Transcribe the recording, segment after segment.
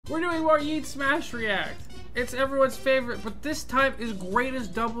We're doing more Yeet Smash React. It's everyone's favorite, but this time is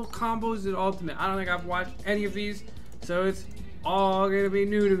greatest double combos in Ultimate. I don't think I've watched any of these, so it's all gonna be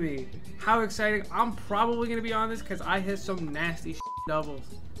new to me. How exciting. I'm probably gonna be on this because I hit some nasty doubles.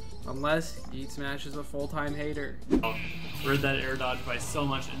 Unless Yeet Smash is a full-time hater. Read that air dodge by so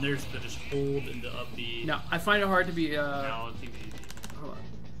much, and there's the just hold and the up B. No, I find it hard to be, now, hold on.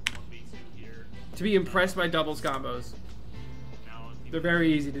 1v2 here. To be impressed by doubles combos. They're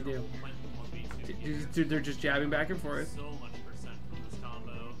very easy to do. They're just jabbing back and forth. So much percent from this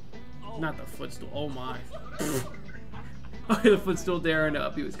combo. Oh. Not the footstool. Oh my. Oh, the footstool there and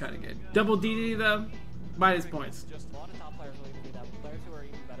up. He was kind of good. Double DD though, minus points.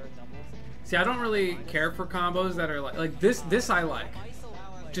 See, I don't really care for combos that are like this. This I like.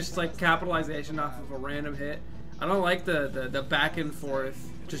 Just like capitalization off of a random hit. I don't like the back and forth.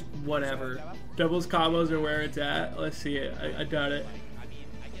 Just whatever. Doubles combos are where it's at. Let's see it. I got it.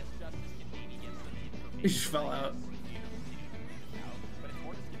 He just fell out.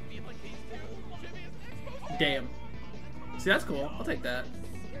 Damn. See, that's cool. I'll take that.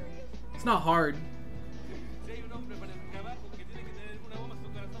 It's not hard.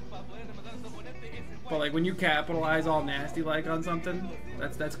 But like when you capitalize all nasty like on something,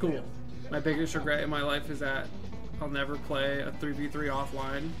 that's cool. My biggest regret in my life is that I'll never play a 3v3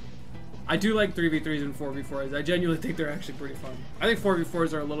 offline. I do like 3v3s and 4v4s. I genuinely think they're actually pretty fun. I think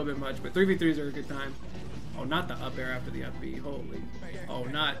 4v4s are a little bit much, but 3v3s are a good time. Oh, not the up air after the up B. Holy. Oh,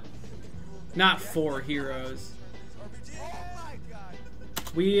 not 4 heroes.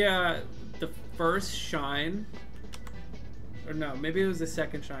 We, the first Shine, or no, maybe it was the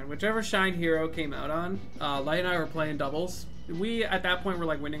second Shine. Whichever Shine hero came out on, Light and I were playing doubles. We, at that point, were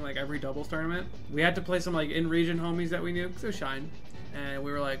like winning like every doubles tournament. We had to play some like in-region homies that we knew, because it was Shine. And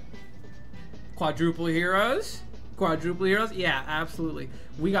we were like, quadruple heroes? Quadruple heroes? Yeah, absolutely.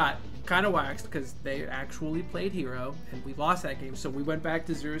 We got kind of waxed because they actually played hero, and we lost that game. So we went back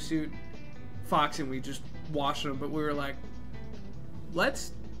to Zero Suit Fox, and we just watched them. But we were like,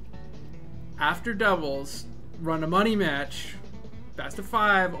 let's, after doubles, run a money match, best of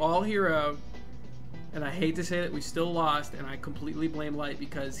 5, all hero. And I hate to say that we still lost, and I completely blame Light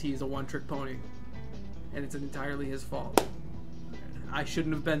because he's a one-trick pony. And it's entirely his fault. I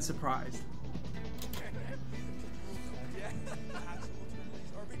shouldn't have been surprised.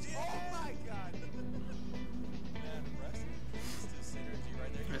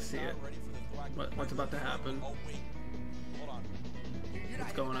 I see it. What's about to happen?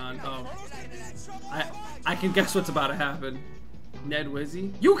 What's going on? Oh. I can guess what's about to happen. Ned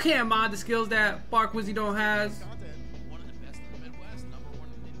Wizzy. You can't mod the skills that Bark Wizzy don't has. One of the best in the Midwest, #1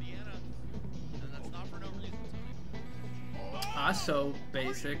 in Indiana, and that's not for no reason. Ah, so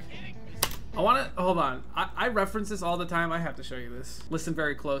basic. I want to hold on. I reference this all the time. I have to show you this. Listen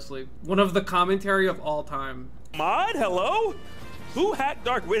very closely. One of the commentary of all time. Mod, hello? Who hacked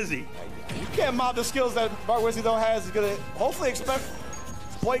Dark Wizzy? You can't mod the skills that Dark Wizzy don't has. Is gonna hopefully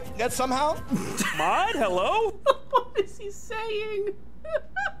exploit that somehow. Mod, hello? What is he saying?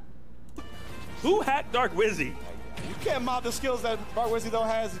 Who hacked Dark Wizzy? You can't mod the skills that Dark Wizzy don't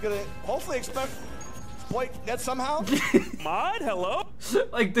has. Is gonna hopefully exploit that somehow. Mod, hello?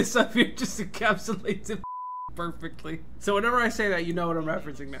 Like this up here just encapsulates it perfectly. So whenever I say that, you know what I'm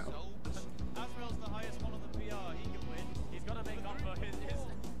referencing now. Asriel's the highest one on the PR. He can win. He's gonna make up for his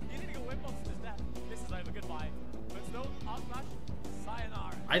he didn't go win monsters death. This is over. Goodbye. But still, Outlash,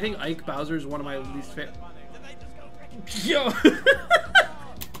 sayonara. I think Ike Bowser is one of my least favorite. Did they just go Yo,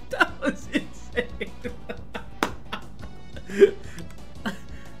 that was insane.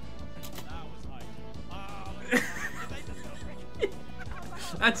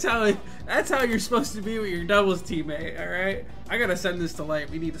 That's how you're supposed to be with your doubles teammate, all right? I gotta send this to Light.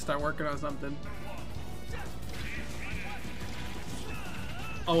 We need to start working on something.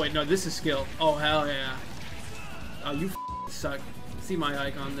 Oh wait, no, this is skill. Oh hell yeah. Oh, you suck. See my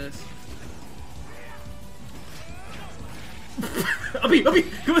Ike on this. Abby,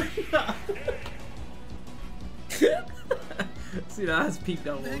 come on. See, that's peak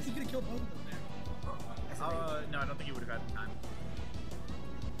doubles. I think you could have killed both of them there. No, I don't think you would have had time.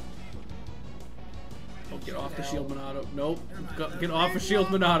 Oh, get off the shield, Monado. Nope. Get off the shield,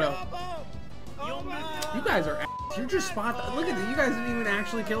 Monado. You guys are ass. You're just spot. Look at this. You guys didn't even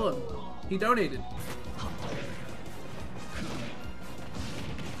actually kill him. He donated.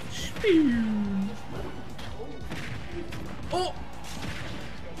 Oh!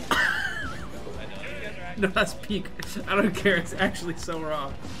 No, that's peak. I don't care. It's actually so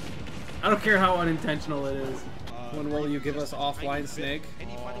wrong. I don't care how unintentional it is. When will you give us offline Snake?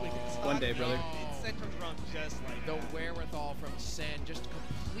 One day, brother. Just like the wherewithal from Sen, just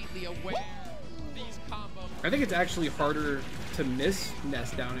completely aware these combos. I think it's actually harder to miss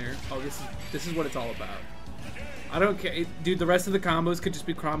nest down here. Oh, this is what it's all about. I don't care, dude. The rest of the combos could just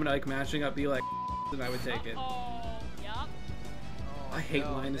be Chrom and Ike mashing up, be like, and I would take it. I hate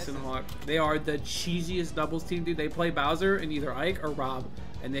Linus and Hawk. They are the cheesiest doubles team, dude. They play Bowser and either Ike or Rob,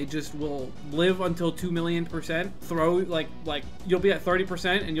 and they just will live until 2,000,000%. Throw like you'll be at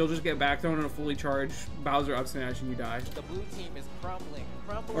 30%, and you'll just get back thrown in a fully charged Bowser up smash, and you die. The blue team is crumbling.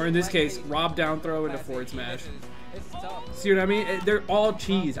 Or in this case, Rob down throw into forward smash. See what I mean? They're all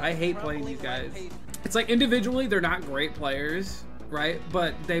cheese. I hate playing these guys. It's like individually, they're not great players, right?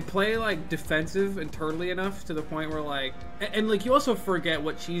 But they play like defensive and turtly enough to the point where like, and like you also forget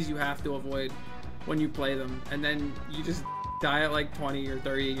what cheese you have to avoid when you play them, and then you just die at like 20 or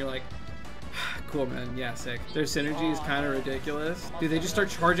 30, and you're like, cool, man, yeah, sick. Their synergy is kind of ridiculous. Dude, they just start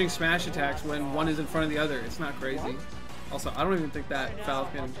charging smash attacks when one is in front of the other. It's not crazy. Also, I don't even think that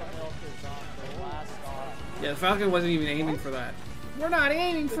Falcon... Yeah, the Falcon wasn't even aiming for that. We're not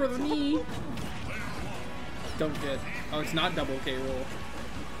aiming for the knee. Don't get... Oh, it's not double K roll.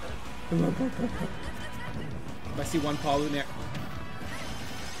 If I see one Palu in there...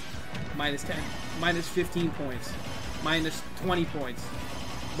 Minus 10. Minus 15 points. Minus 20 points.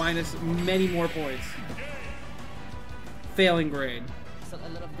 Minus many more points. Failing grade.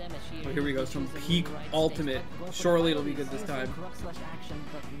 Oh, here we go, some peak ultimate. Surely it'll be good this time.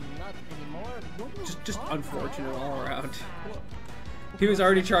 Just unfortunate all around. He was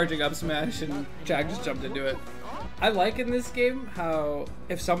already charging up smash and Jack just jumped into it. I like in this game how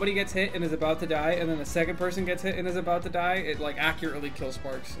if somebody gets hit and is about to die, and then the second person gets hit and is about to die, it like accurately kills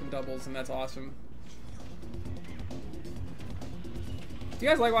Sparks and doubles, and that's awesome. Do you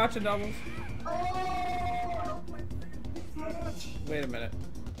guys like watching doubles? Wait a minute.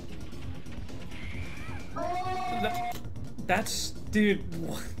 That's... Dude,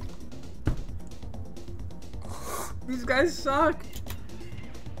 what? These guys suck.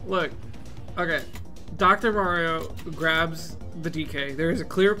 Look, okay. Dr. Mario grabs the DK. There is a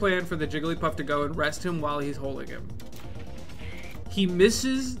clear plan for the Jigglypuff to go and rest him while he's holding him. He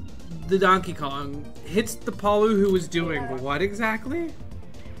misses the Donkey Kong, hits the Palu who was doing what exactly?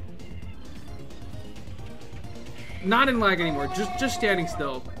 Not in lag anymore, just standing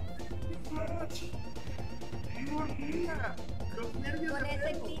still.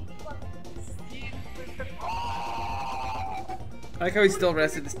 I like how he still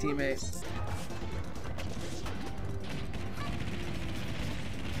rested his teammates.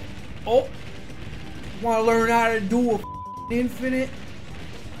 Oh! Wanna learn how to do a infinite?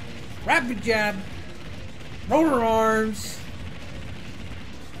 Rapid jab. Rotor arms.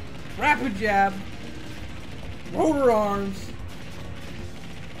 Rapid jab. Rotor arms.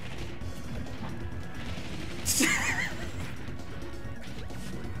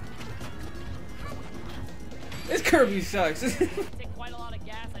 This Kirby sucks.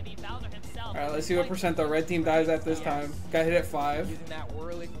 Alright, let's see what percent the red team dies at this time. Got hit at 5.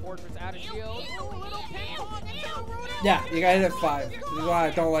 Yeah, you got hit at 5. This is why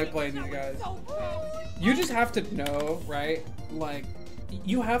I don't like playing these guys. You just have to know, right? Like,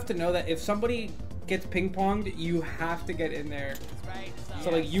 you have to know that if somebody gets ping-ponged, you have to get in there. So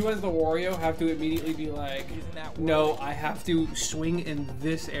like you as the Wario have to immediately be like, no, I have to swing in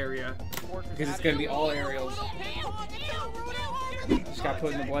this area because it's gonna be all aerials. Just got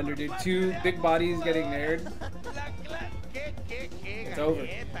put in the blender, dude. 2 big bodies getting nared. It's over.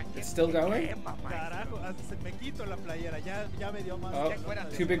 It's still going. Oh,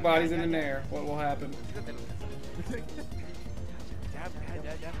 2 big bodies in the nair. What will happen?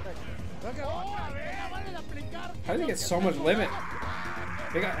 How did they get so much limit?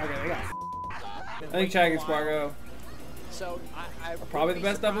 They got I think Chag and Spargo are probably the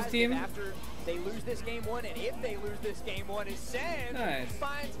best doubles team. After they lose this game 1, and if they lose this game 1, is Sam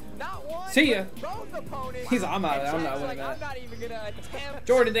finds not one, see ya. both opponents. I'm out of it. I'm not winning that. I'm not even gonna attempt.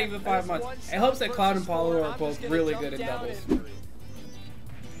 Jordan, thank you for the 5 months. It helps that Cloud and Paulo are both really good in doubles. I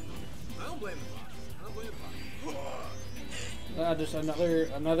don't blame the Just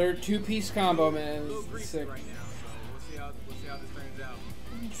another 2-piece combo, man. It's sick. right now, so we'll see how this turns out.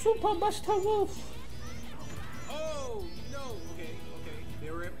 Super Buster Wolf. Oh no! Okay.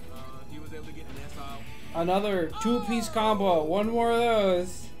 They were he was able to get an S out. Another 2-piece combo. One more of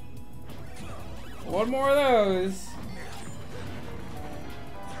those. One more of those.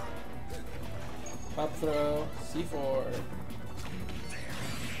 Up throw. C4.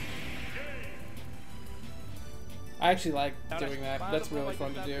 I actually like doing that. That's really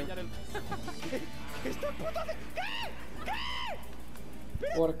fun to do.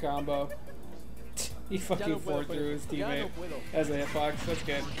 What a combo. He fucking fought through his teammate as a hitbox. That's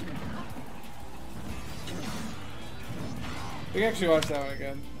good. We can actually watch that one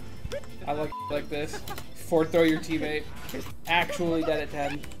again. I like this. Fort throw your teammate. Actually dead at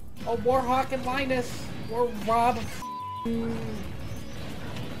 10. Oh, Warhawk and Linus. Or Rob.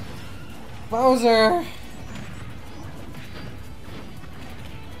 Bowser.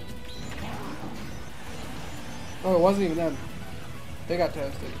 Oh, it wasn't even them. They got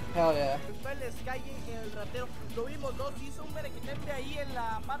toasted. Hell yeah.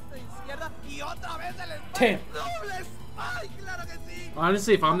 Damn.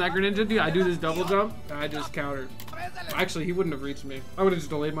 Honestly, if I'm that Greninja dude, I do this double jump and I just counter. Actually, he wouldn't have reached me. I would have just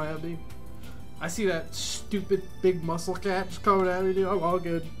delayed my up B. I see that stupid big muscle cat just coming at me, dude. I'm all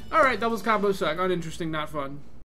good. Alright, doubles combo suck. Uninteresting, not fun.